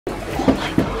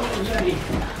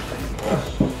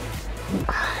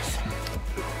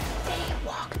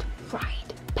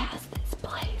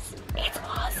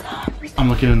I'm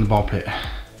looking in the ball pit.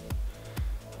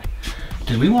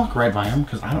 Did we walk right by him?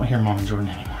 Because I don't hear Mom and Jordyn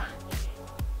anymore.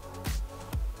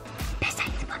 Best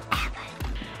time spot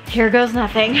ever. Here goes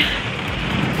nothing.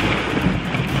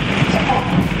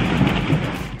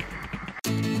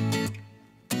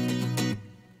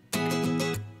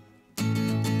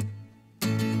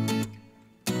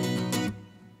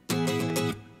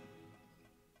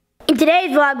 In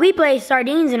today's vlog, we play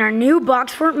sardines in our new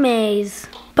box fort maze.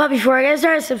 But before I get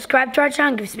started, subscribe to our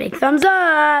channel, give us a big thumbs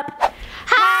up.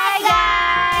 Hi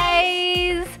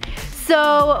guys!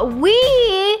 So we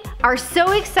are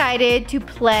so excited to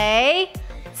play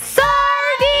sardines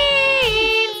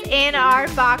in our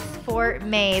box fort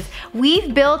maze.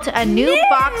 We've built a new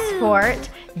box fort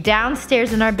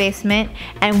downstairs in our basement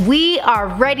and we are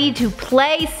ready to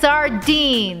play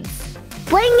sardines.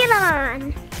 Bring it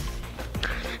on.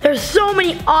 There's so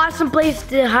many awesome places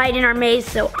to hide in our maze,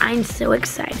 so I'm so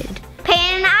excited.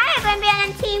 Payton and I are gonna be on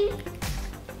a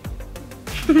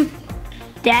team.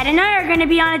 Dad and I are gonna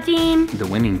be on a team. The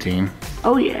winning team.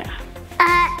 Oh yeah.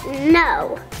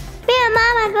 No. Me and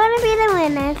Mom are gonna be the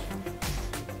winners.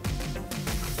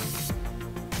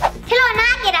 Kilo and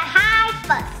I get a high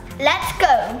first. Let's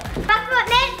go. Box fort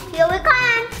maze, here we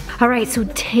come. All right, so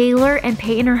Taylor and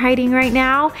Payton are hiding right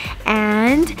now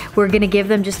and we're gonna give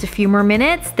them just a few more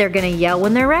minutes. They're gonna yell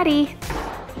when they're ready.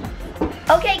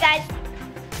 Okay guys,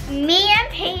 me and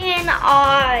Payton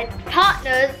are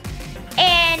partners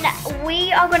and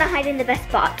we are gonna hide in the best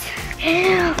spot.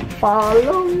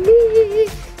 Follow me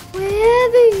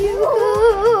wherever you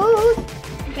go.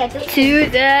 Okay, To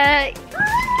the...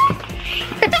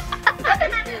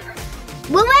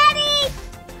 We're ready!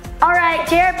 All right,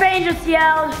 Tara Payne just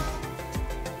yelled.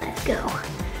 Let's go.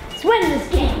 Let's win this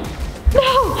game.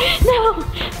 No, no.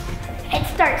 It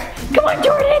starts. Come on,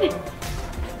 Jordyn.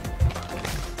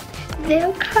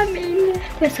 They're coming.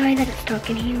 We're sorry that it's dark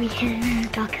in here. We hid in the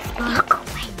darkest spot. Look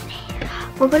away there.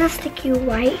 We're gonna stick you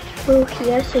right through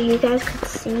here so you guys can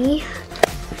see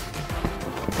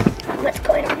what's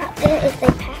going on up there if they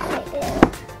pass right there.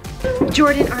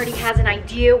 Jordyn already has an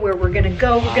idea where we're gonna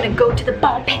go. We're gonna go to the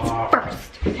ball pits first.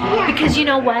 Because you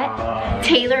know what?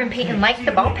 Taylor and Payton like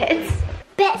the ball pits.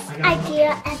 Best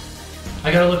idea ever.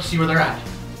 I gotta look to see where they're at.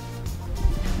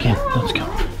 Okay, let's go.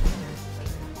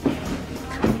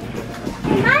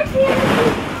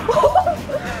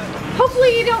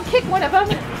 Hopefully you don't kick one of them.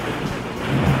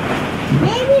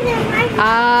 Maybe there might be.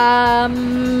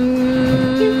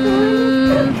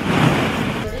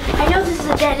 I know this is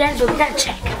a dead end, but we gotta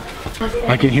check.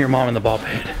 I can hear Mom in the ball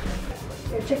pit.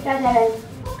 Here, check that dead end.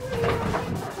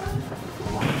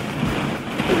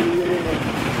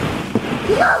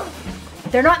 No.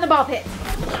 They're not in the ball pit.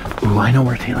 Ooh, I know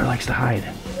where Taylor likes to hide.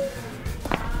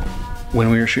 When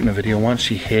we were shooting a video once,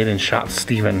 she hid and shot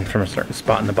Steven from a certain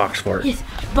spot in the box fort. Yes,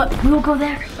 but we'll go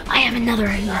there. I have another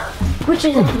idea. Which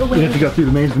is the We way. have to go through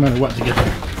the maze no matter what to get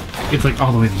there. It's like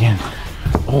all the way to the end.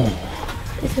 Oh,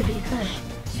 This would be good.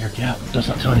 yeah, does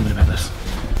not tell anybody about this.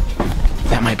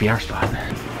 That might be our spot.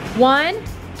 1,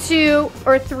 2,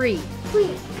 or 3.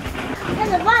 Please.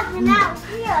 There's a button out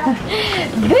here.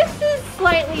 This is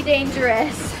slightly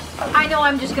dangerous. I know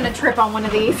I'm just gonna trip on one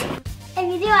of these. If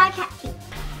you do, I catch you.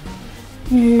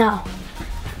 No.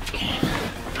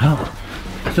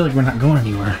 I feel like we're not going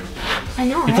anywhere. I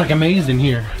know, It's like a maze in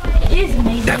here. it is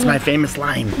amazing. That's my famous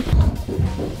line.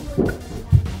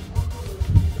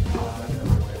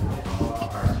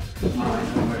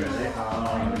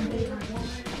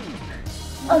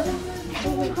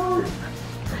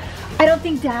 I don't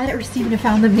think Dad or Steven have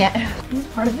found them yet.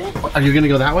 part of it. Are you gonna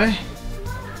go that way?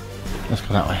 Let's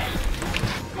go that way.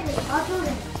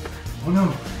 Oh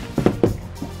no.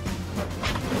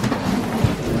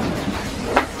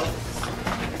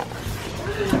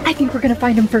 I think we're gonna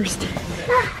find them first.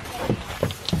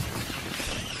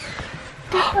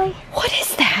 What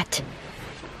is that?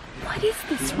 What is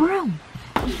this room?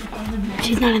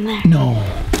 She's not in there. No.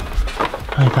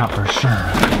 I thought for sure.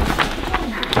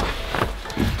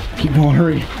 Keep going,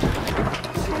 hurry.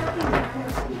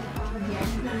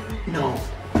 No.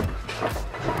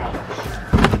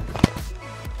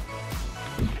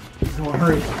 Keep going,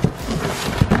 hurry.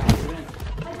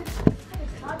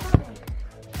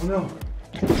 Oh no.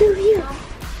 Through here.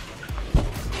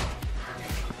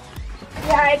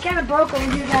 Yeah, it kind of broke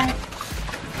over here, guys.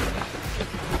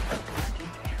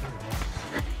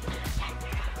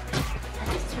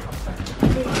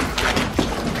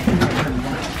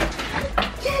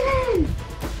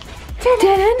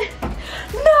 Dead end?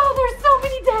 No, there's so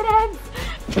many dead ends.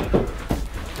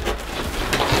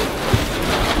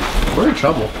 We're in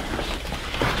trouble.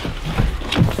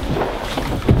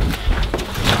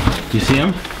 Do you see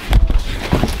him?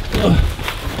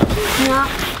 No.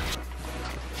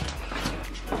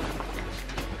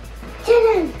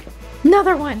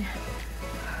 Another one.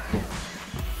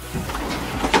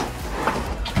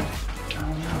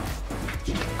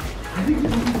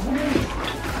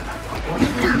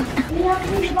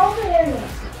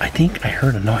 I think I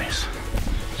heard a noise.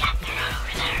 Yeah, they're not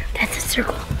over there. That's a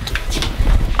circle.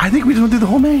 I think we just went through the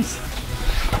whole maze.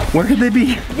 Where could they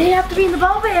be? They have to be in the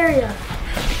ball pit area.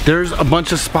 There's a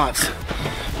bunch of spots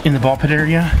in the ball pit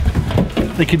area.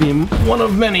 They could be in one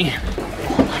of many. They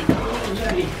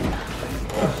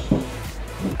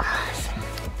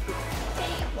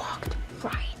walked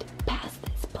right past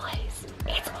this place.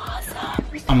 It's awesome.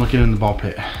 I'm looking in the ball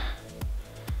pit.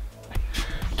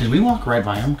 Did we walk right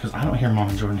by them? Because I don't hear Mom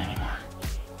and Jordyn anymore.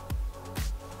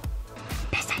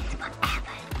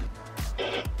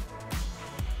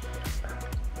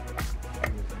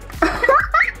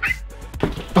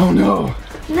 Oh no!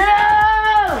 No!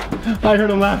 I heard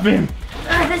them laughing.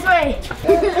 This way.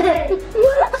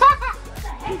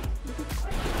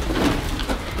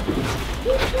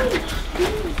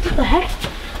 What the heck?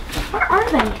 Where are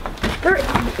they? They're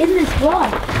in this wall.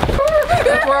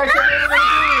 That's where I said they were gonna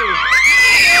be.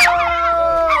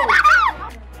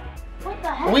 What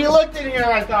the heck? We looked in here,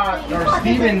 I thought. Or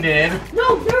Steven did.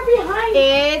 No, they're behind.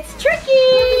 It's tricky.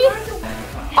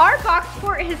 Our box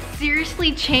fort has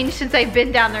seriously changed since I've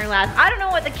been down there last. I don't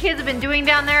know what the kids have been doing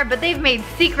down there, but they've made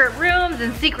secret rooms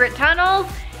and secret tunnels.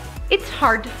 It's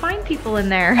hard to find people in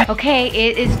there. Okay,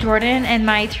 it is Jordyn and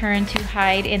my turn to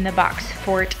hide in the box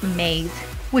fort maze.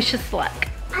 Wish us luck.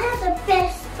 I have the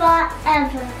best spot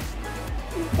ever.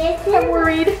 I'm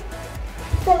worried.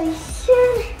 So we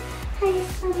should hide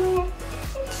somewhere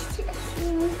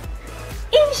interesting.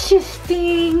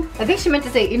 Interesting. I think she meant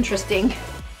to say interesting.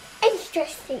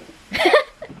 Interesting.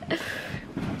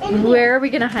 Where are we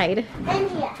gonna hide? In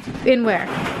here. In where?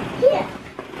 Here.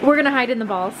 We're gonna hide in the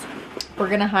balls. We're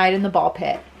gonna hide in the ball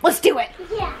pit. Let's do it.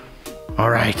 Yeah. All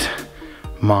right.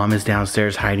 Mom is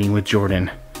downstairs hiding with Jordyn.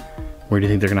 Where do you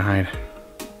think they're gonna hide?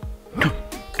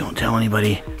 Don't tell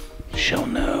anybody. She'll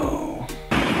know.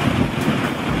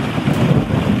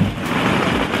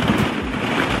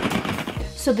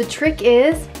 So the trick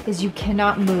is you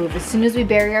cannot move. As soon as we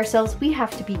bury ourselves, we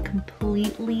have to be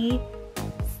completely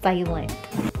silent.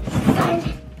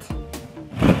 Silent.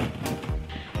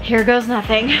 Here goes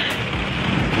nothing.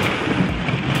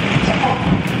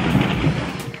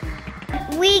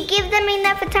 We give them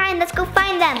enough time. Let's go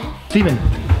find them. Steven,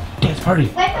 dance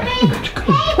party. Wait for me.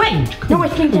 Wait! No, we're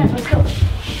getting down. Let's go.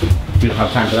 We don't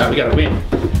have time for that. We gotta win.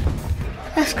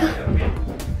 Let's go.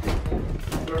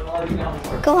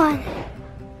 Go on.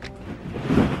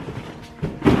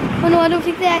 Oh no, I don't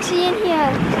think they're actually in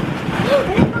here.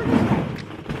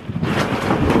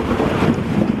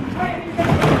 Alright,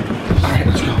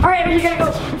 let's go. Alright, we're gonna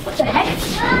go. What the heck?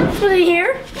 Are they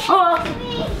here? Oh.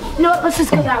 No, let's just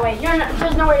go that way.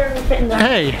 There's no way you're gonna fit in there.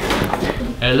 Hey.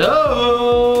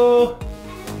 Hello.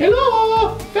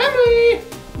 Hello, family.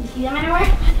 You see them anywhere?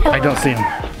 I don't see him.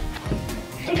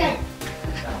 Okay.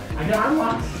 I got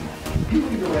unlocked.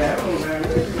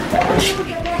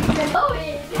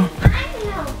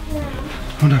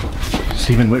 Oh no.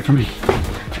 Steven, wait for me.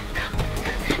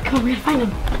 Come on, we're gonna find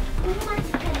them.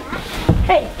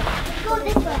 Hey. Go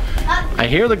this way. I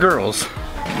hear the girls.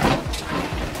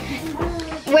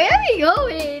 Where are we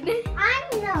going?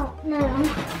 No.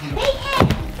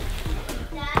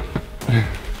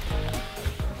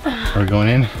 Are we going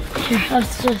in? Here,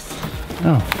 let's just.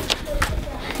 Oh.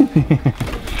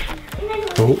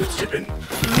 Oh, it's tipping.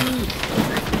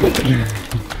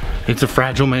 It's a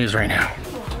fragile maze right now.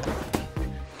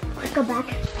 Let's go back.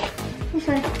 This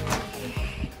way.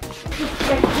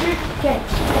 Okay,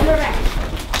 we're back.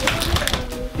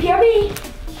 PRB.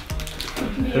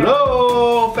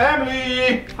 Hello,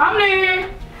 family. Family.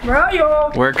 Where are you?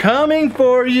 We're coming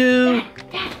for you.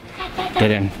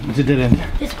 Dead end. It's a dead end.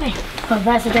 This way. Oh,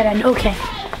 that's a dead end. Okay.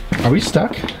 Are we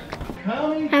stuck?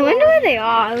 I wonder where they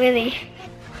are, really.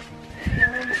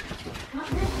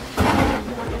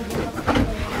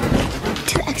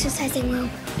 To the exercising room.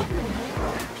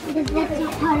 Because that's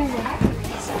not part of it.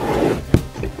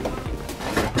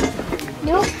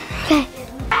 Nope. Okay.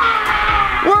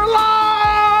 We're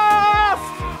lost!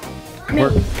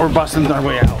 We're busting our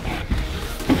way out.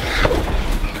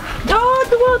 Oh,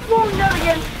 the world's falling down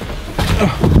again.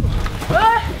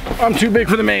 I'm too big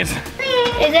for the maze.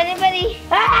 Is anybody?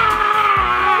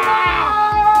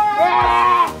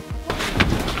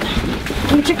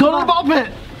 Go to the ball pit.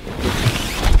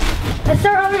 Let's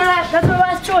start over to that. That's our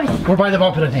last choice. We're by the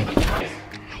ball pit, I think.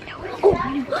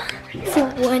 So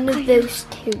one of those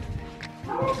two.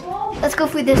 Let's go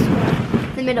for this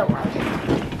one, the middle one.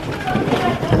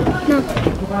 No.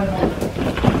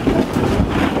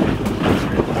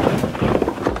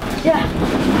 Yeah.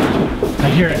 I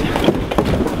hear it.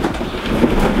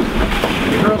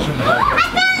 The girls are in the back.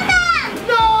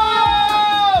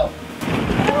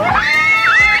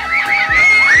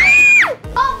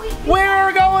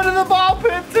 We're going to the ball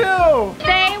pit too!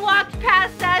 They walked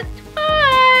past us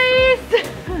twice.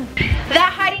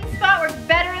 That hiding spot was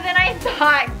better than I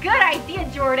thought. Good idea,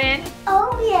 Jordyn.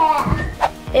 Oh yeah.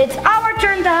 It's our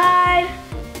turn to hide.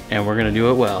 And we're gonna do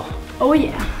it well. Oh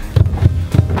yeah.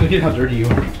 Look at how dirty you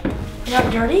are.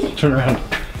 Not dirty? Turn around.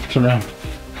 Turn around.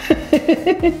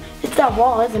 It's that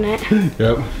wall, isn't it?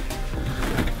 Yep.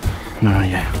 No,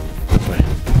 yeah. This way.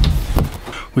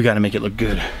 We gotta make it look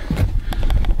good.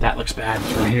 That looks bad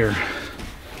from here.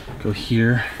 Go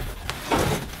here.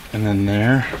 And then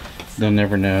there. They'll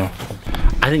never know.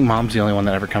 I think Mom's the only one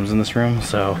that ever comes in this room,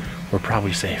 so we're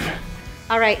probably safe.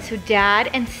 All right, so Dad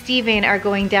and Steven are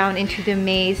going down into the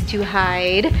maze to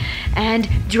hide. And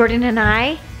Jordyn and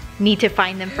I need to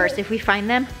find them first. If we find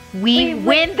them, we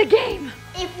win the game.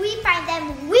 If we find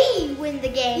them, we win the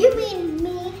game. You mean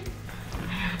me?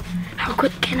 How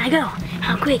quick can I go?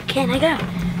 How quick can I go?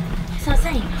 It's not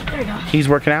saying. There we go. He's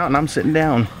working out and I'm sitting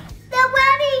down. They're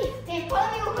ready. Hey,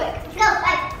 follow me real quick. Let's go.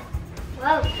 Bye.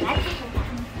 Whoa, that's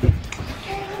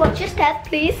watch your step,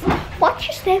 please. Watch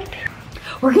your step.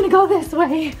 We're gonna go this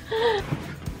way.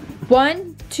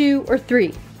 1, 2, or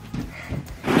 3?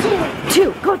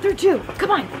 2. Go through 2.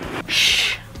 Come on.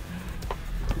 Shh.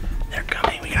 They're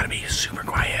coming. We gotta be super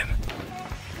quiet.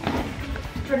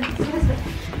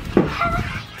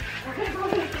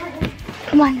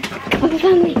 Come on, come on,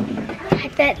 follow me. I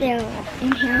bet they're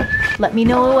in here. Let me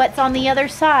know what's on the other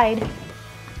side.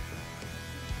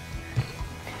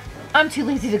 I'm too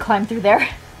lazy to climb through there.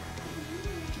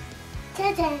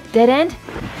 Ta-da. Dead end?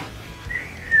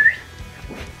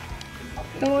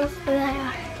 What's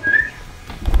that?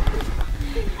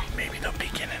 Maybe they'll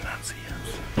peek in and not see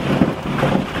us.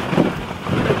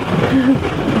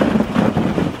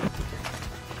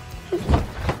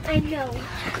 I know.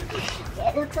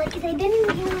 It looks like they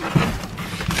didn't hear.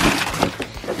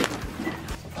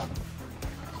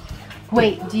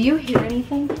 Wait, do you hear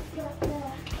anything?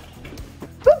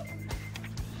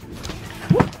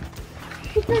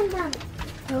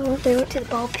 Oh, they went to the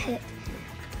ball pit.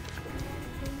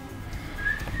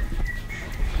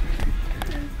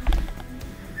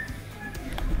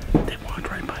 They walked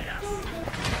right by us.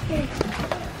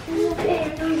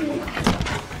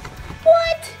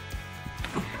 What?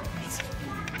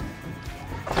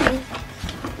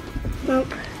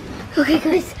 Nope. Okay,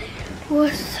 guys,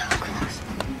 we're so close.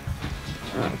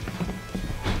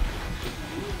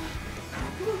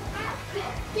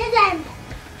 Get them.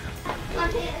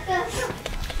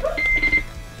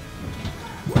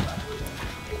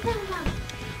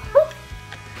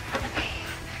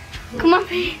 Come on,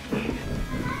 baby.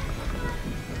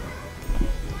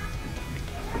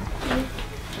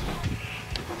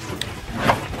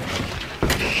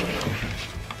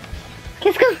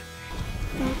 Let's go.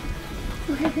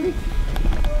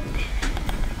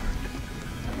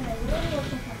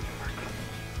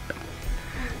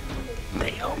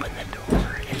 They opened the door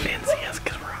and didn't see us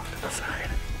because we're off to the side.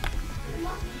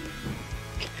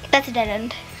 That's a dead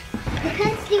end.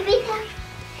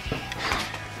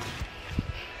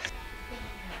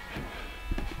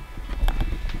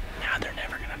 Now they're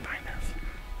never gonna find us.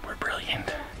 We're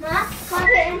brilliant. I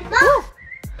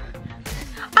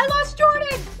lost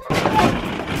Jordyn!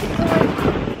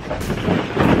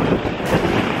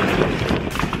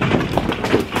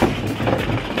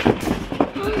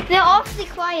 They're awfully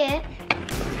quiet.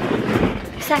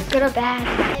 Is that good or bad?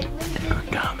 They're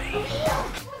coming.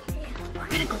 We're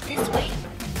gonna go this way.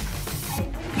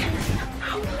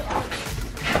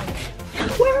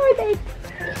 Where are they?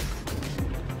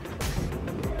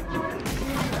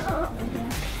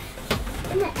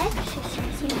 In the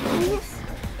exercise, yes.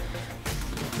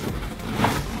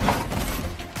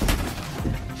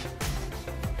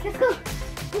 Let's go.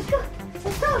 Let's go.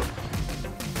 Let's go.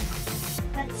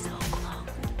 That's so close.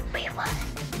 Wait, what?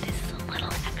 This is a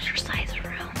little exercise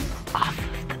room off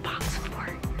of the box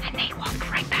fort, and they walked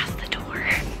right past the door.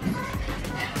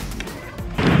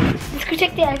 Let's go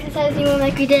check the exercise room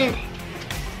like we did.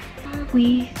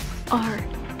 We are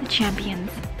the champions.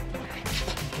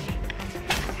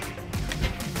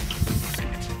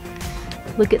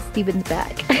 Look at Steven's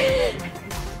back.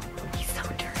 He's so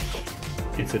dirty.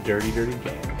 It's a dirty, dirty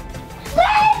game.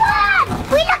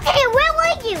 We looked at it. Where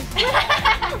were you?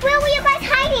 Where were you guys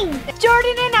hiding?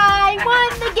 Jordyn and I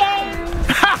won the game.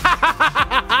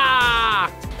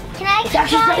 Can I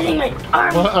It's exercising me.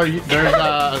 Well,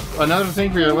 there's another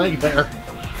thing for your leg there.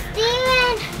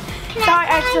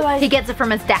 He gets it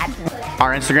from his dad.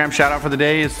 Our Instagram shout out for the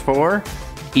day is for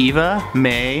Eva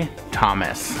Mae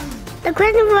Thomas. The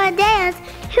question for the day is,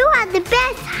 who has the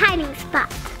best hiding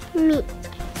spot? Me.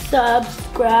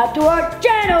 Subscribe to our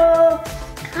channel.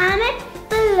 Comment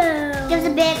below. Give us a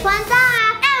big thumbs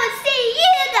up. And we'll see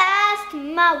you guys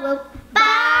tomorrow.